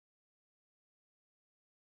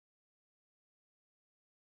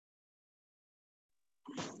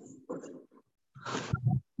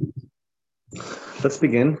Let's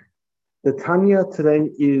begin. The Tanya today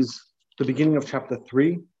is the beginning of chapter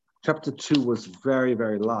 3. Chapter 2 was very,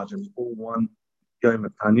 very large and all one going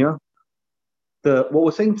of Tanya. What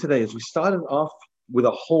we're saying today is we started off with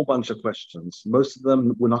a whole bunch of questions. Most of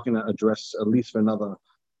them we're not going to address at least for another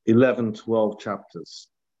 11, 12 chapters.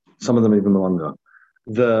 Some of them even longer.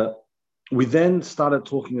 We then started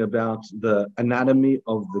talking about the anatomy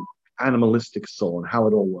of the animalistic soul and how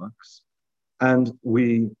it all works. And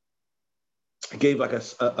we gave like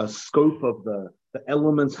a scope of the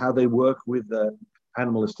elements, how they work with the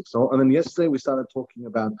animalistic soul. And then yesterday we started talking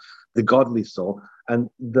about the godly soul, and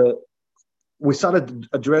we started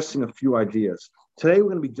addressing a few ideas. Today we're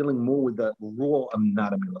going to be dealing more with the raw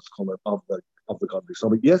anatomy, let's call it, of the godly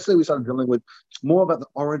soul. But yesterday we started dealing with more about the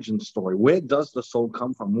origin story. Where does the soul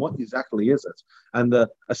come from? What exactly is it? And the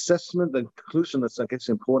assessment, the conclusion that's, I guess,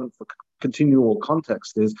 important for continual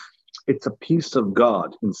context is it's a piece of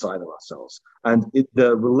God inside of ourselves. And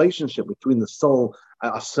the relationship between the soul,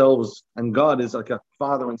 ourselves, and God is like a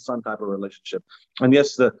father and son type of relationship. And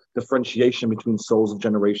yes, the differentiation between souls of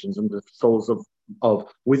generations and the souls of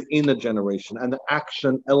within a generation and the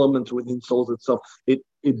action element within souls itself, it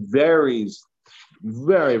varies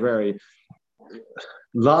very, very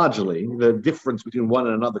largely. The difference between one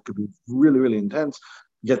and another could be really, really intense,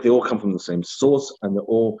 yet they all come from the same source and they're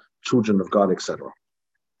all children of God, etc.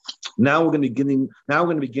 Now we're going to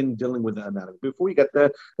begin dealing with the anatomy. Before we get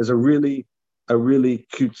there, there's a really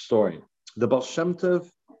cute story. The Baal Shem Tov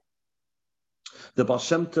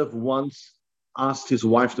once asked his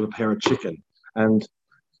wife to prepare a chicken, and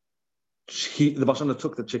the Baal Shem Tov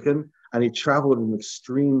took the chicken and he traveled an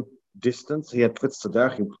extreme distance. He had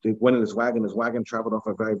he went in his wagon traveled off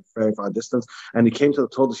a very, very far distance, and he came to the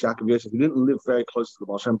Toldos Yaakov Yosef. He didn't live very close to the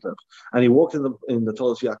Baal Shem Tov, and he walked in the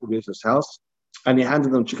Toldos Yaakov Yosef's house. And he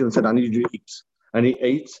handed them chicken and said, "I need you to eat." And he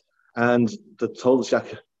ate. And the Toldos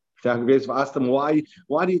Yaakov Yosef asked him, "Why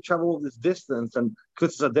do you travel all this distance and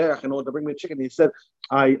in order to bring me chicken?" He said,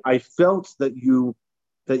 "I felt that you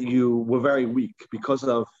were very weak because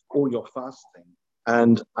of all your fasting,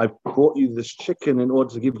 and I brought you this chicken in order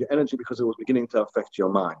to give you energy because it was beginning to affect your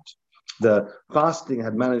mind." The fasting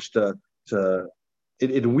had managed to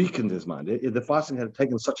It weakened his mind. The fasting had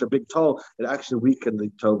taken such a big toll, it actually weakened the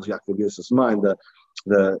Toldos Yaakov Yosef's mind,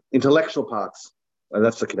 the intellectual parts.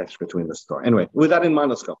 That's the connection between the story. Anyway, with that in mind,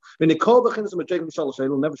 let's go. The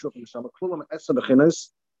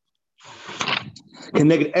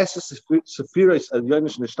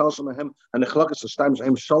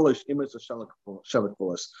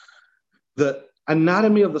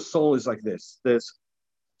anatomy of the soul is like this. There's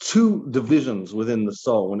two divisions within the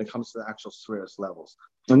soul when it comes to the actual spheres levels.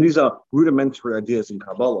 And these are rudimentary ideas in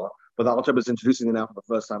Kabbalah, but the Alter Rebbe is introducing it now for the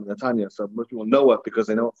first time in the Tanya, so most people know it because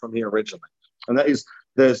they know it from here originally. And that is,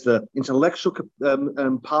 there's the intellectual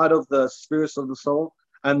part of the spheres of the soul,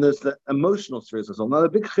 and there's the emotional spheres of the soul. Now, the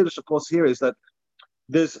big chiddush, of course, here is that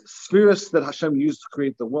there's spheres that Hashem used to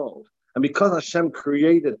create the world. And because Hashem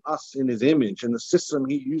created us in his image, and the system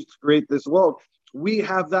he used to create this world, we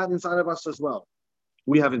have that inside of us as well.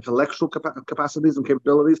 We have intellectual capacities and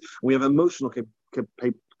capabilities. We have emotional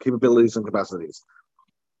capabilities and capacities.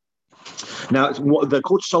 Now, they're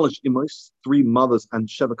called Shalosh Imos, 3 mothers, and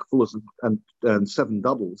Sheva Kefulos, and 7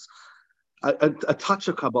 doubles. A touch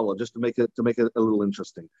of Kabbalah, just to make it a little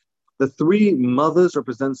interesting. The 3 mothers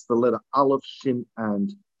represents the letter Aleph, Shin,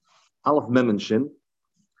 and Aleph, Mem, and Shin,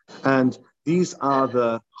 and these are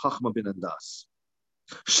the Chochmah, Binah, and Das.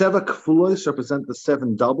 Sheva Kefulos represent the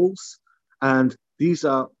 7 doubles, and these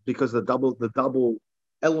are because the double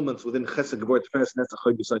elements within Chesed, Gevurah, Tiferes, Netzach,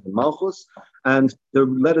 Chod, Yesod, and Malchus, and the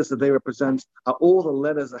letters that they represent are all the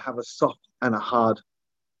letters that have a soft and a hard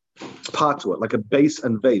part to it, like a base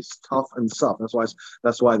and vase, tough and soft.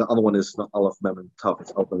 That's why the other one is not Aleph, Mem, and tough.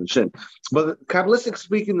 It's Aleph and Shin. But Kabbalistic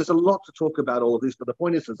speaking, there's a lot to talk about all of these. But the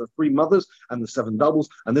point is, there's the 3 mothers and the 7 doubles,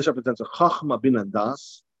 and this represents a Chochmah, Binah, and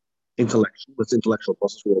Das. Intellectual, that's intellectual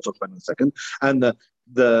process we'll talk about in a second. And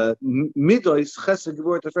the Midos, Chesed,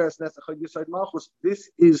 Gevurah, Tiferes, Netzach, Chod, Yesod, Malchus, this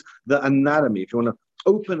is the anatomy. If you want to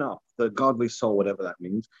open up the godly soul, whatever that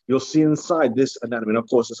means, you'll see inside this anatomy. And of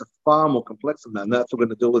course, it's far more complex than that. And that's what we're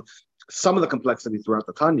going to deal with some of the complexity throughout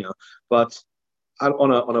the Tanya. But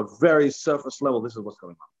on a very surface level, this is what's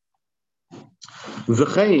going on.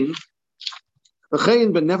 And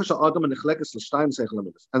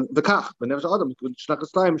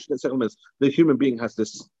the human being has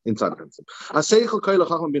this inside of him.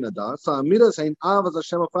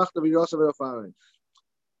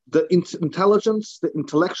 The intelligence, the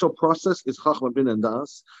intellectual process is Chochmah, Binah, and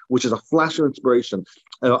Das, which is a flash of inspiration,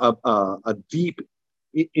 a deep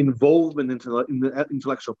involvement in the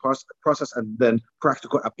intellectual process, and then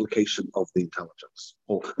practical application of the intelligence,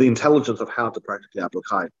 or the intelligence of how to practically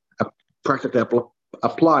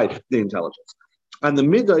apply the intelligence. And the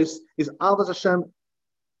Midos is Avos Hashem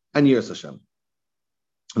and Yiras Hashem.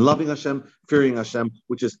 Loving Hashem, fearing Hashem,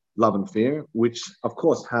 which is love and fear, which of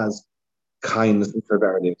course has kindness and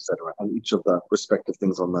severity, etc., and each of the respective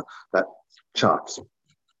things on that chart.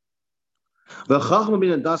 And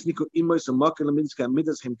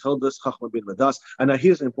now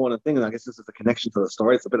here's an important thing, and I guess this is the connection to the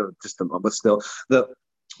story. It's a bit of a distant one, but still,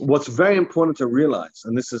 what's very important to realize,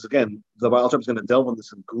 and this is again, the Baal is going to delve on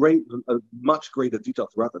this in much greater detail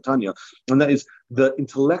throughout the Tanya, and that is the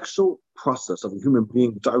intellectual process of a human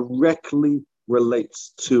being directly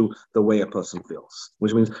relates to the way a person feels,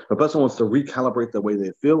 which means if a person wants to recalibrate the way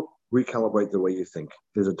they feel, recalibrate the way you think.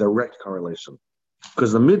 There's a direct correlation.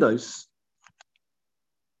 Because the Midos,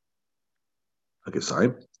 okay,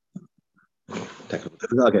 sorry. Okay, the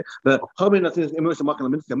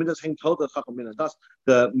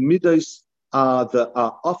Midos are the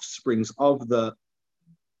offsprings of the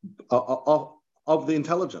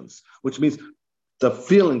intelligence, which means the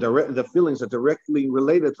feelings are directly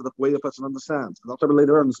related to the way the person understands. And also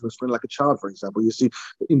later on, like a child, for example, you see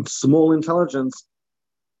in small intelligence,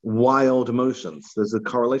 wild emotions. There's a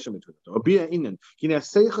correlation between it.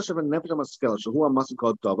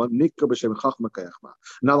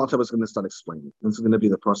 Now Allah is going to start explaining. This is going to be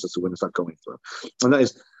the process we're going to start going through. And that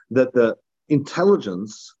is that the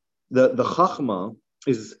intelligence, the Chochmah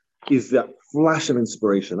is that flash of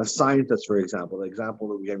inspiration. A scientist, for example, the example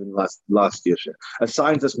that we gave in last year, a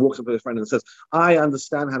scientist walks up to his friend and says, I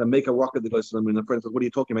understand how to make a rocket that goes to the moon. And the friend says, what are you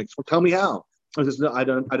talking about? Well, tell me how. And he says, no, I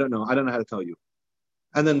don't know. I don't know how to tell you.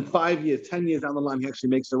 And then 5 years, 10 years down the line, he actually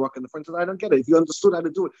makes the rocket. And the friend says, I don't get it. If you understood how to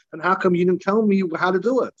do it, then how come you didn't tell me how to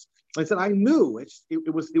do it? I said, I knew.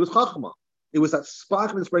 It was Chochmah. It was that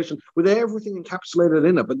spark of inspiration with everything encapsulated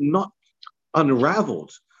in it, but not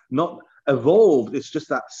unraveled, not evolved. It's just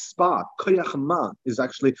that spark. Koyach is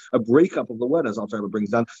actually a breakup of the word, as Al-Tara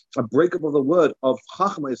brings down. A breakup of the word of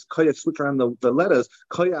Chochmah is koyach, switch around the letters.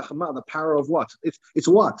 Koyach, the power of what? It's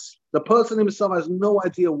what? The person himself has no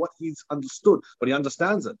idea what he's understood, but he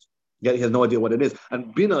understands it. Yet he has no idea what it is.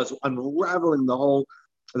 And Binah is unraveling the whole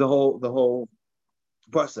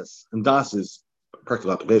process. And Das is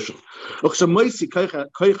practical application.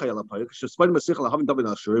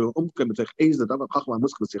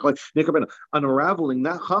 Unraveling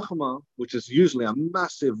that Chochmah, which is usually a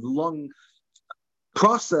massive, long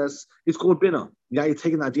process, is called Binah. Yeah, you're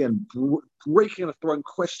taking the idea and breaking it, throwing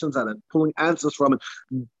questions at it, pulling answers from it,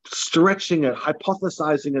 stretching it,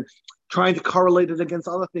 hypothesizing it, trying to correlate it against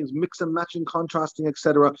other things, mix and matching, contrasting,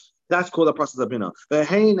 etc. That's called the process of Binah. The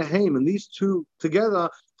Hain, and these two together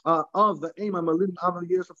of the aim of the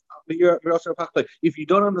years of the year. If you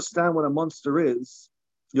don't understand what a monster is,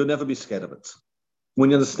 you'll never be scared of it. When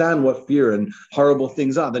you understand what fear and horrible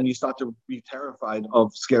things are, then you start to be terrified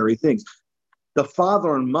of scary things. The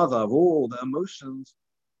father and mother of all the emotions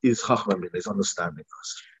is Chochmah, is understanding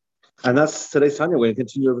first. And that's today's Tanya. We're going to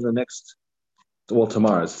continue over the next,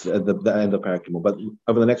 tomorrow's at the end of Parakimah. But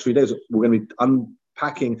over the next 3 days, we're going to be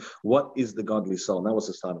unpacking what is the godly soul. And that was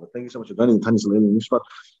the start of it. Thank you so much for joining the Tanya's Leilin Mishpat.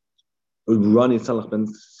 Ronnie Tzalach Ben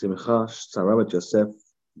Simcha, Sarabat Yosef,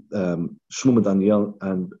 Shmuel Daniel,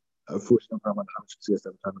 and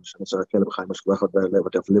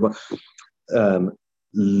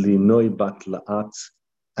Linoi Bat La'at,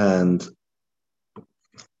 and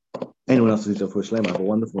anyone else who's a Fush Lema. Have a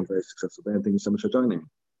wonderful and very successful day. And thank you so much for joining.